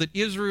 we're told that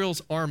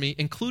Israel's army,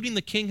 including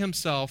the king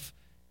himself,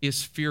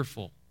 is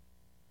fearful,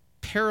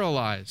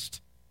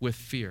 paralyzed with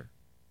fear.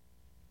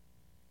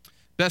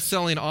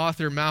 Best-selling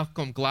author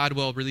Malcolm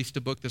Gladwell released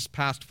a book this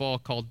past fall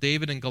called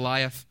David and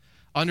Goliath,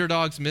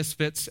 Underdogs,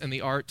 Misfits, and the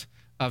Art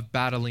of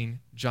Battling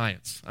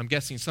Giants. I'm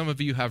guessing some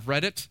of you have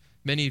read it.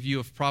 Many of you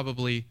have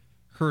probably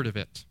heard of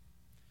it.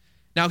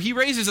 Now, he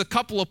raises a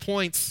couple of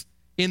points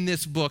in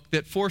this book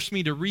that forced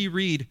me to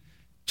reread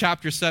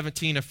chapter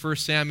 17 of 1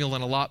 Samuel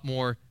in a lot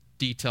more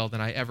detail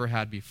than I ever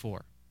had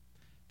before.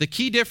 The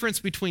key difference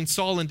between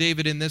Saul and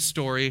David in this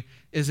story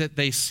is that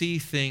they see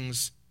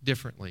things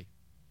differently.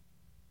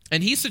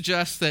 And he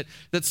suggests that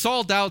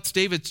Saul doubts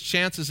David's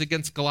chances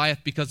against Goliath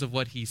because of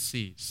what he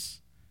sees.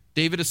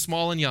 David is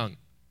small and young.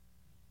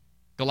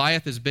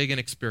 Goliath is big and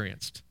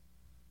experienced.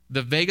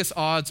 The Vegas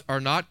odds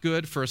are not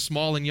good for a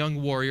small and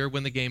young warrior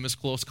when the game is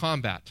close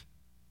combat.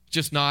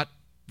 Just not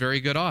very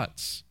good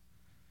odds.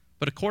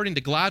 But according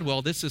to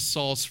Gladwell, this is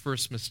Saul's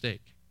first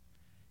mistake.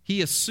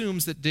 He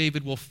assumes that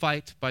David will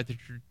fight by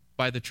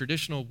the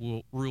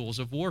traditional rules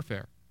of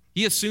warfare.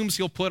 He assumes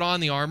he'll put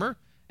on the armor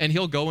and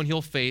he'll go and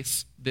he'll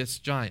face this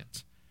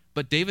giant.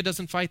 But David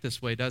doesn't fight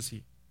this way, does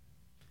he?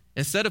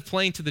 Instead of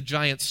playing to the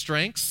giant's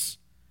strengths,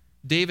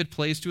 David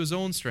plays to his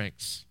own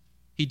strengths.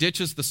 He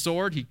ditches the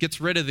sword, he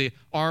gets rid of the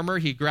armor,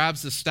 he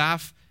grabs the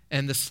staff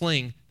and the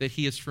sling that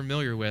he is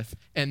familiar with,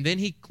 and then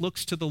he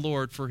looks to the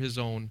Lord for his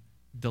own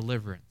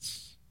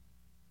deliverance.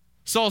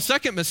 Saul's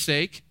second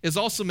mistake is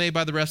also made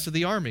by the rest of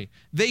the army.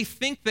 They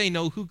think they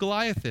know who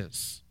Goliath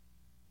is.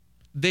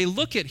 They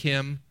look at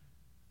him,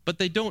 but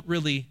they don't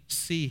really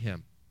see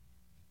him.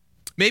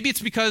 Maybe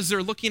it's because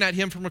they're looking at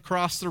him from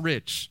across the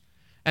ridge,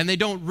 and they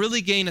don't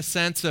really gain a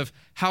sense of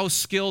how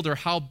skilled or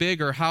how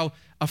big or how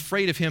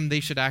afraid of him they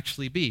should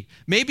actually be.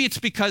 Maybe it's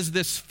because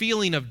this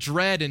feeling of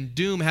dread and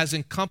doom has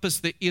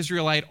encompassed the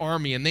Israelite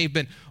army, and they've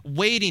been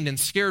waiting and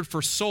scared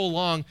for so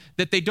long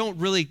that they don't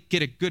really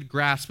get a good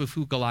grasp of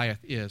who Goliath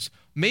is.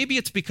 Maybe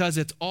it's because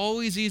it's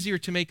always easier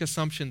to make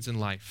assumptions in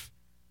life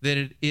than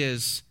it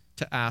is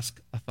to ask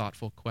a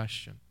thoughtful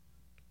question.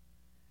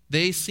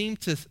 They think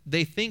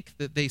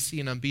that they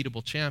see an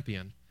unbeatable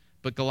champion,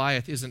 but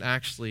Goliath isn't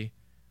actually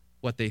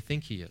what they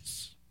think he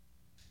is.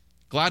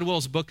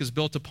 Gladwell's book is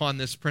built upon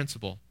this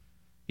principle.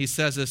 He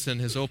says this in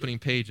his opening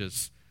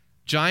pages.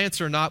 Giants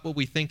are not what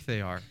we think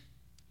they are.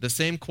 The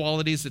same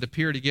qualities that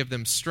appear to give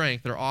them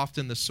strength are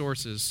often the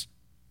sources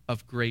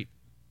of great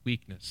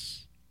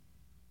weakness.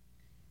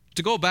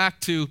 To go back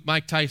to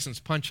Mike Tyson's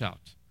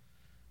Punch-Out,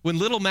 when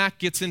little Mac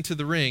gets into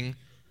the ring,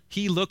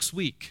 he looks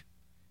weak,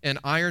 and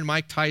Iron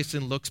Mike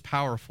Tyson looks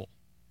powerful.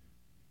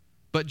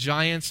 But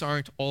giants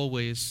aren't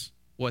always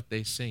what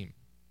they seem.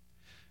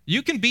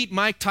 You can beat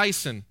Mike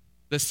Tyson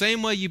the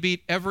same way you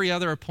beat every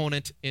other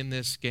opponent in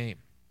this game.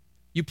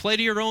 You play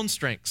to your own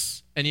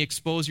strengths, and you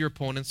expose your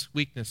opponent's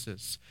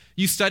weaknesses.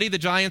 You study the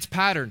giant's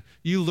pattern,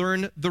 you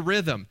learn the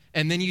rhythm,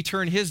 and then you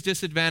turn his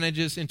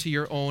disadvantages into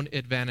your own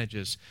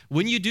advantages.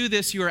 When you do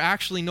this, you are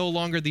actually no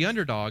longer the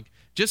underdog,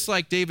 just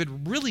like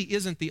David really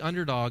isn't the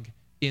underdog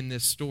in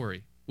this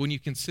story when you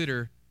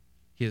consider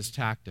his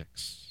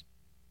tactics.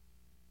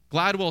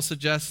 Gladwell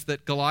suggests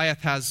that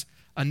Goliath has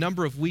a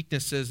number of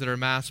weaknesses that are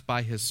masked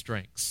by his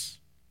strengths.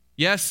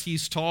 Yes,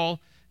 he's tall.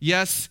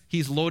 Yes,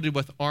 he's loaded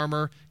with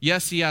armor.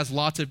 Yes, he has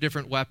lots of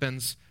different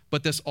weapons,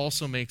 but this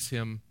also makes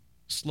him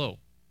slow.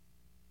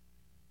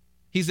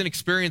 He's an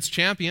experienced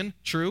champion,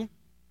 true,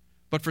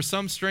 but for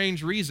some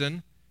strange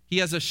reason, he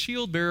has a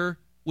shield bearer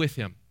with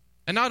him.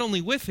 And not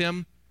only with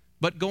him,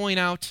 but going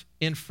out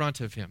in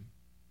front of him.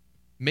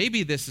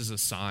 Maybe this is a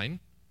sign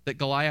that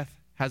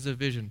Goliath has a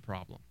vision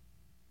problem.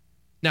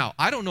 Now,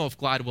 I don't know if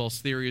Gladwell's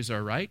theories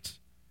are right,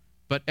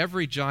 but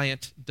every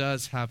giant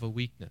does have a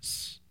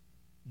weakness.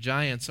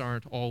 Giants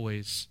aren't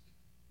always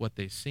what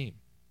they seem.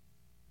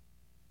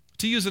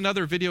 To use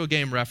another video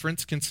game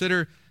reference,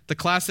 consider the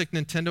classic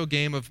Nintendo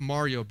game of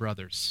Mario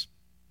Brothers.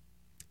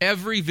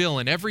 Every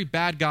villain, every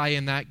bad guy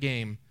in that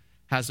game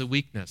has a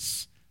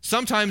weakness.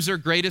 Sometimes their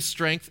greatest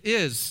strength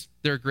is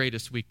their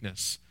greatest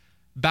weakness.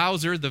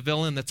 Bowser, the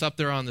villain that's up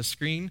there on the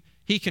screen,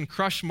 he can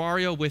crush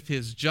Mario with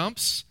his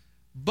jumps,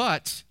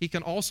 but he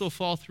can also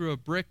fall through a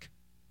brick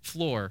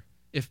floor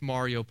if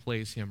Mario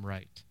plays him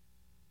right.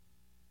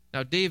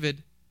 Now,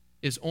 David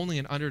is only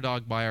an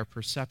underdog by our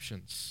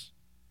perceptions,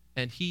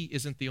 and he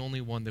isn't the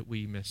only one that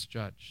we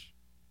misjudge.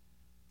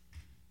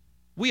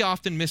 We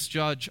often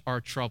misjudge our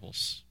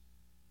troubles.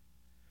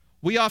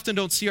 We often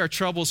don't see our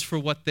troubles for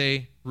what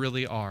they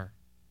really are.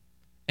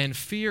 And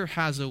fear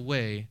has a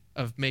way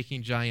of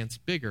making giants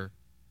bigger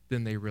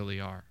than they really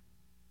are.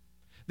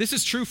 This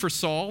is true for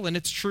Saul, and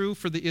it's true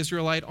for the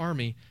Israelite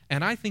army,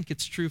 and I think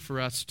it's true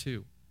for us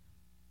too.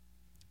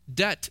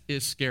 Debt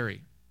is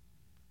scary.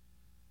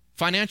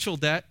 Financial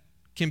debt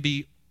can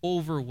be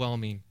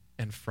overwhelming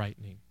and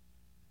frightening.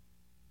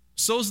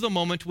 So's the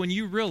moment when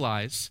you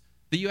realize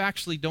that you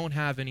actually don't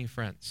have any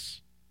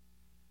friends.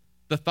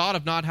 The thought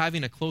of not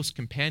having a close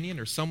companion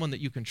or someone that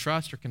you can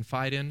trust or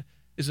confide in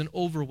is an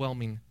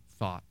overwhelming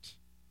thought.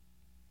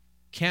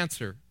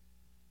 Cancer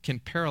can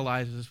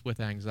paralyze us with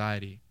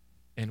anxiety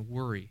and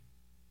worry.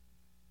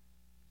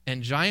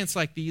 And giants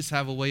like these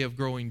have a way of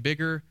growing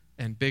bigger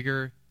and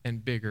bigger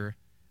and bigger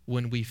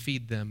when we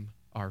feed them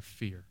our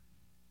fear.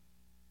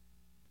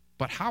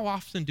 But how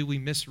often do we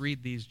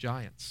misread these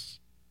giants?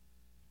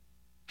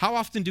 How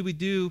often do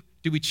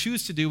we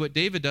choose to do what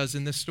David does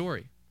in this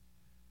story?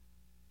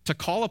 To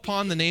call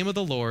upon the name of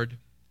the Lord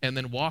and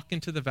then walk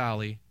into the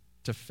valley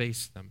to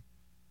face them.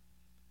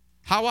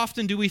 How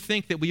often do we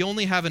think that we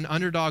only have an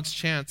underdog's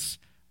chance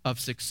of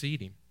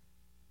succeeding?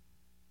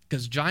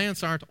 Because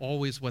giants aren't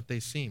always what they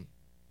seem.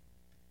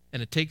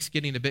 And it takes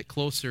getting a bit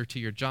closer to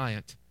your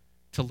giant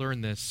to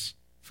learn this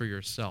for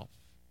yourself.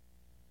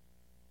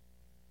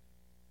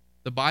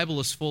 The Bible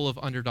is full of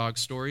underdog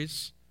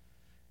stories,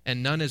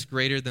 and none is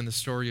greater than the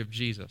story of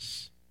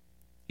Jesus.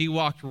 He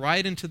walked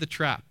right into the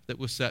trap that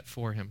was set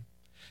for him.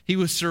 He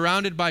was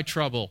surrounded by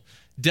trouble.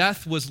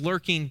 Death was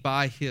lurking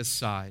by his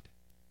side.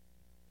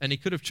 And he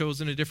could have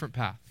chosen a different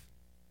path.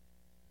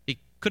 He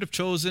could have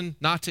chosen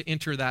not to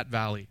enter that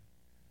valley.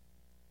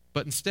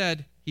 But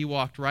instead, he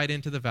walked right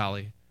into the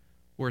valley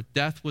where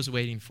death was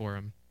waiting for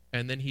him,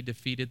 and then he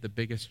defeated the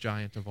biggest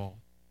giant of all.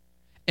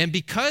 And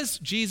because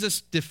Jesus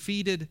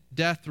defeated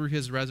death through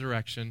his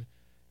resurrection,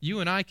 you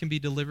and I can be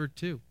delivered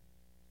too.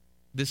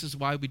 This is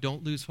why we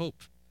don't lose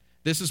hope.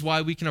 This is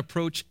why we can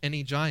approach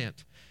any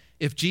giant.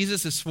 If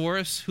Jesus is for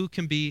us, who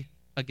can be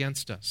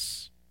against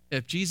us?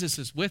 If Jesus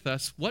is with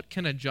us, what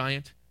can a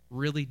giant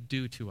really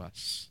do to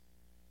us?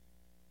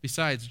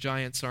 Besides,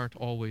 giants aren't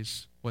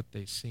always what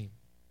they seem.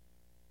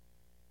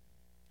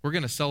 We're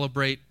going to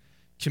celebrate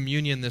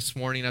communion this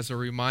morning as a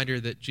reminder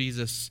that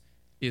Jesus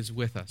is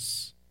with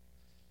us.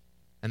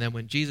 And then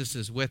when Jesus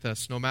is with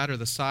us, no matter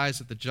the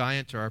size of the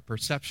giant or our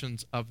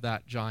perceptions of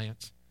that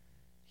giant,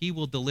 he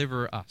will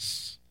deliver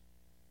us.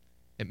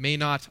 It may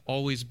not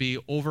always be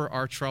over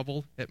our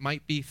trouble. It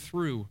might be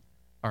through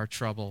our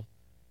trouble.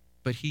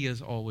 But he is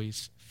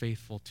always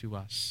faithful to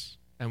us.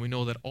 And we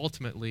know that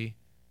ultimately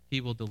he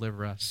will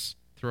deliver us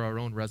through our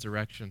own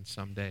resurrection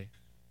someday.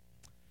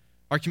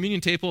 Our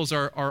communion tables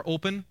are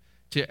open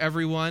to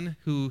everyone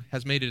who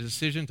has made a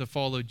decision to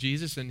follow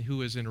Jesus and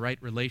who is in right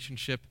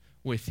relationship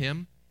with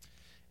him.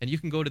 And you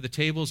can go to the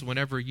tables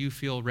whenever you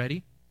feel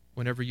ready,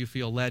 whenever you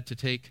feel led to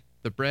take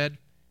the bread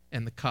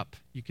and the cup.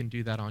 You can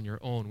do that on your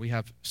own. We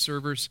have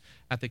servers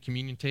at the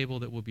communion table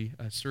that will be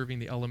serving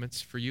the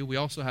elements for you. We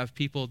also have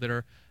people that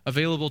are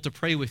available to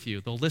pray with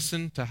you. They'll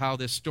listen to how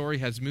this story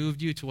has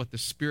moved you, to what the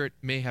Spirit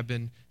may have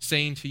been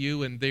saying to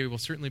you, and they will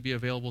certainly be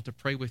available to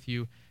pray with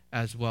you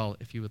as well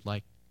if you would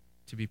like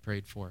to be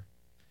prayed for.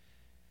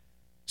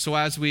 So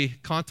as we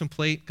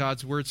contemplate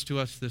God's words to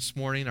us this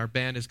morning, our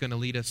band is going to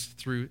lead us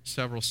through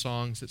several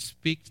songs that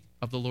speak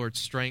of the Lord's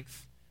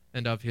strength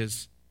and of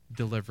his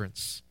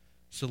deliverance.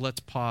 So let's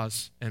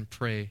pause and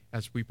pray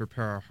as we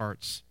prepare our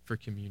hearts for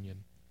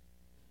communion.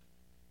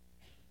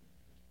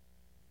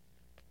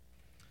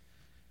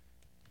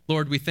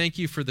 Lord, we thank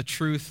you for the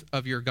truth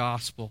of your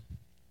gospel.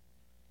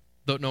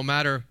 That no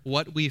matter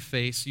what we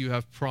face, you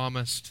have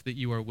promised that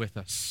you are with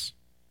us.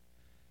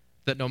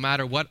 That no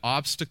matter what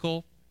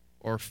obstacle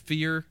or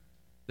fear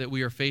that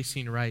we are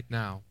facing right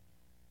now,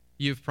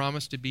 you have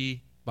promised to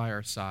be by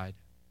our side.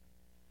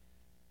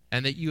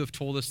 And that you have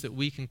told us that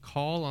we can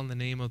call on the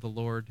name of the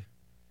Lord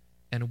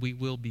and we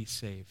will be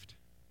saved.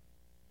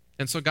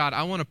 And so, God,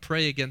 I want to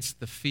pray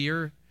against the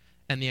fear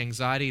and the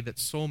anxiety that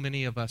so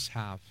many of us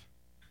have.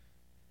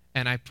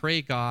 And I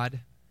pray,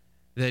 God,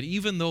 that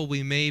even though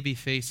we may be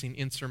facing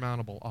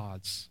insurmountable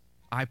odds,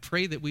 I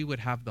pray that we would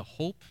have the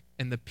hope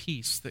and the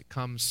peace that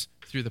comes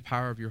through the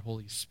power of your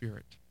Holy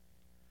Spirit.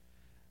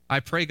 I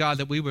pray, God,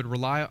 that we would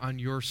rely on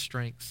your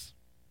strength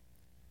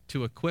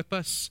to equip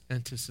us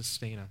and to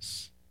sustain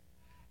us.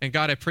 And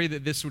God, I pray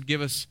that this would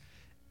give us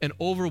an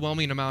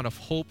overwhelming amount of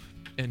hope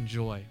and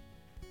joy,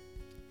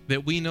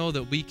 that we know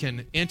that we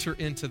can enter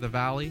into the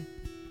valley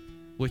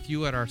with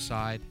you at our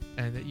side,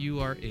 and that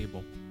you are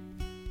able,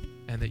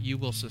 and that you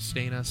will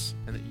sustain us,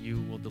 and that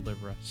you will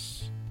deliver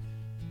us.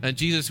 And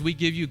Jesus, we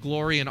give you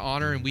glory and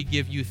honor, and we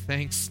give you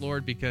thanks,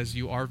 Lord, because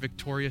you are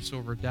victorious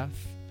over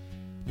death.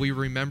 We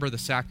remember the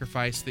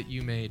sacrifice that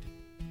you made,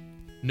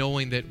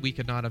 knowing that we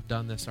could not have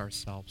done this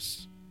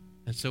ourselves.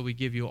 And so we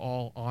give you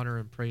all honor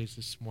and praise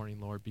this morning,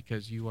 Lord,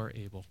 because you are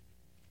able.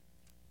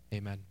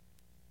 Amen.